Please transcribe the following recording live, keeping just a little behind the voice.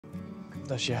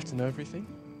Does she have to know everything?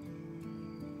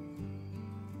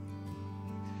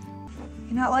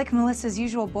 You're not like Melissa's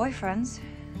usual boyfriends.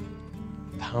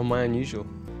 How am I unusual?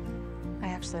 I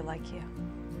actually like you.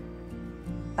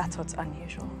 That's what's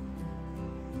unusual.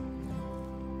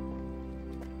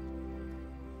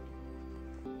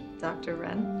 Dr.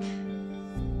 Wren.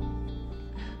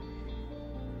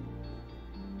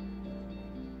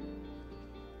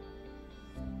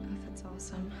 Oh, that's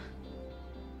awesome.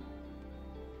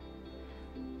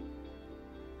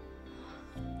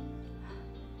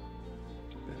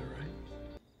 Better, right?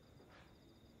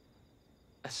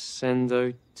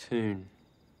 Ascendo tune.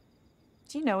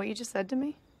 Do you know what you just said to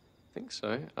me? I think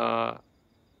so.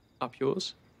 Up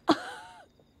yours?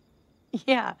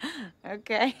 Yeah,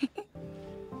 okay.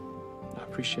 I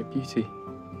appreciate beauty.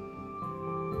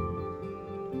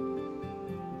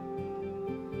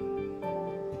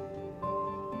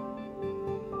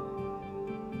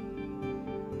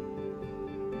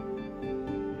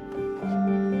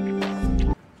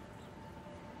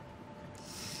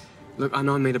 Look, I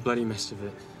know I made a bloody mess of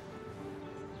it.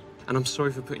 And I'm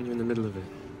sorry for putting you in the middle of it.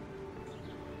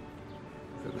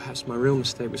 But perhaps my real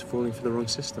mistake was falling for the wrong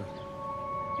sister.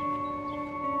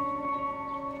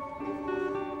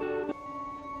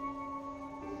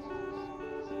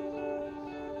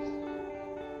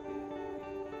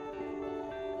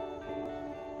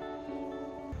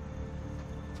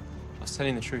 I was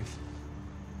telling the truth.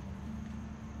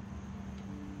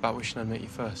 About wishing I'd met you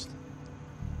first.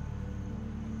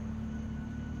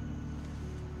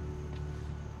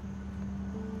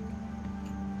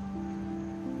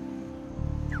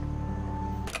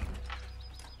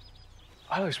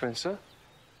 Hello, Wrencer.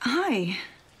 Hi.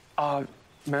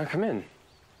 May I come in?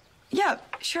 Yeah,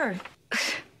 sure.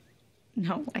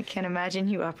 No, I can't imagine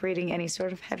you operating any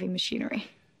sort of heavy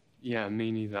machinery. Yeah,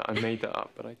 me neither. I made that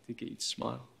up, but I did get you to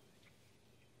smile.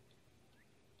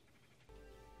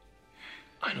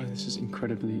 I know this is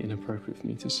incredibly inappropriate for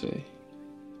me to say,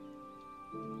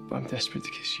 but I'm desperate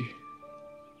to kiss you.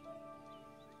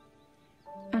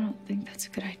 I don't think that's a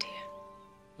good idea.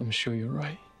 I'm sure you're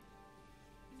right.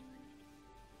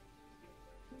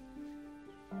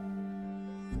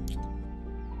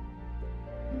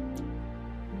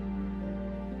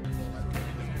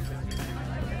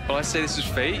 Well, I say this was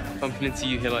fate, bumping into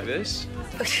you here like this.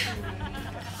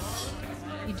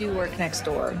 You do work next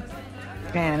door,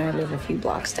 and I live a few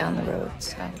blocks down the road,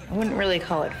 so I wouldn't really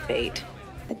call it fate.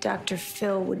 But Dr.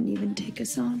 Phil wouldn't even take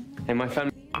us on. Hey, my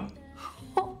family...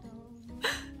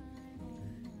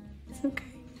 It's okay.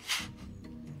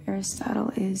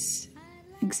 Aristotle is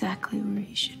exactly where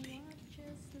he should be.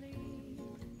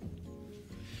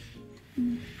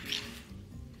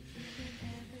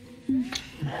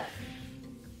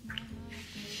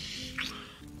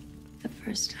 The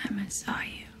first time I saw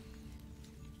you,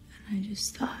 and I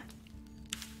just thought,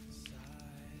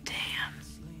 damn.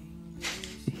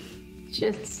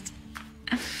 Just...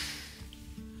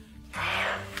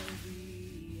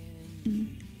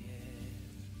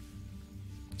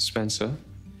 Spencer?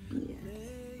 Yeah.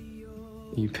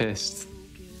 Are you pissed?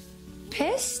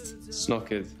 Pissed?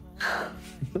 Snockered.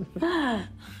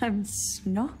 I'm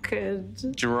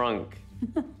snockered. Drunk.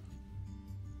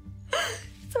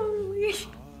 Totally.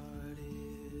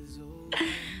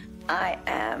 I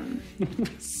am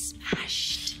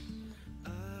smashed.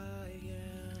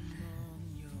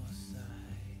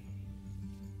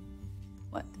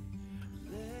 What?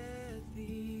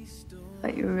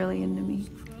 Thought you were really into me.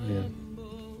 Yeah.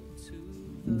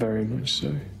 Very much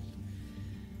so.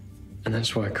 And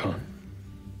that's why I can't.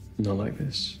 Not like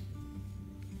this.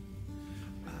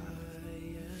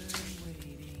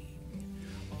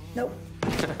 Nope.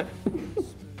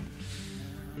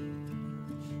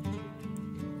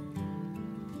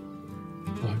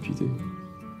 I hope you do.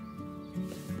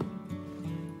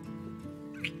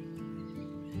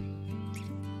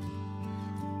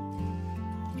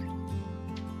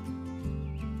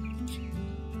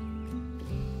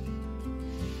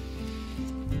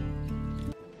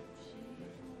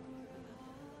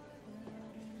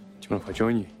 Do you mind if I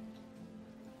join you?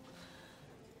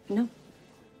 No.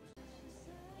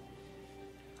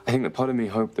 I think that part of me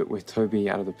hoped that with Toby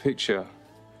out of the picture,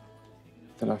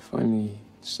 that I finally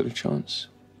stood a chance.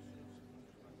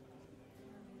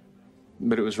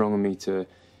 But it was wrong of me to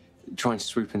try and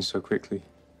swoop in so quickly.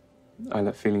 I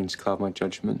let feelings cloud my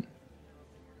judgment.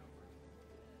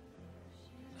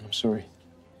 And I'm sorry.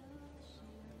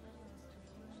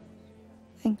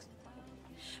 Thanks.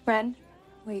 Ren,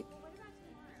 wait.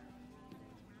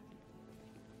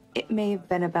 It may have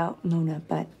been about Mona,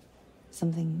 but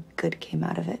something good came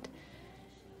out of it.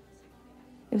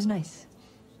 It was nice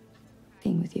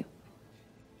being with you.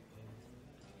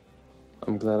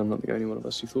 I'm glad I'm not the only one of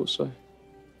us who thought so. Do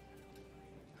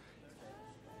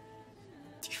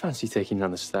you fancy taking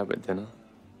another stab at dinner?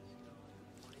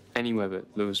 Anywhere but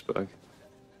Lewisburg.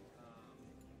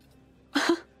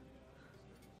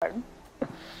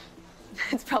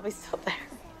 It's probably still there.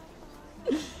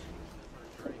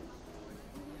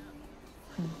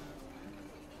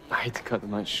 I hate to cut the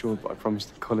night short, but I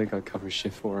promised a colleague I'd cover a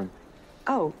shift for him.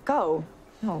 Oh, go.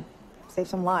 No, save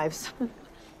some lives.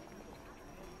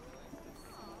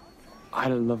 I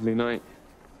had a lovely night.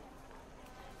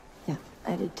 Yeah,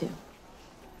 I did too.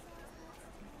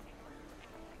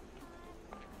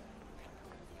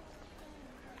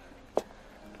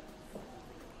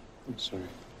 I'm sorry.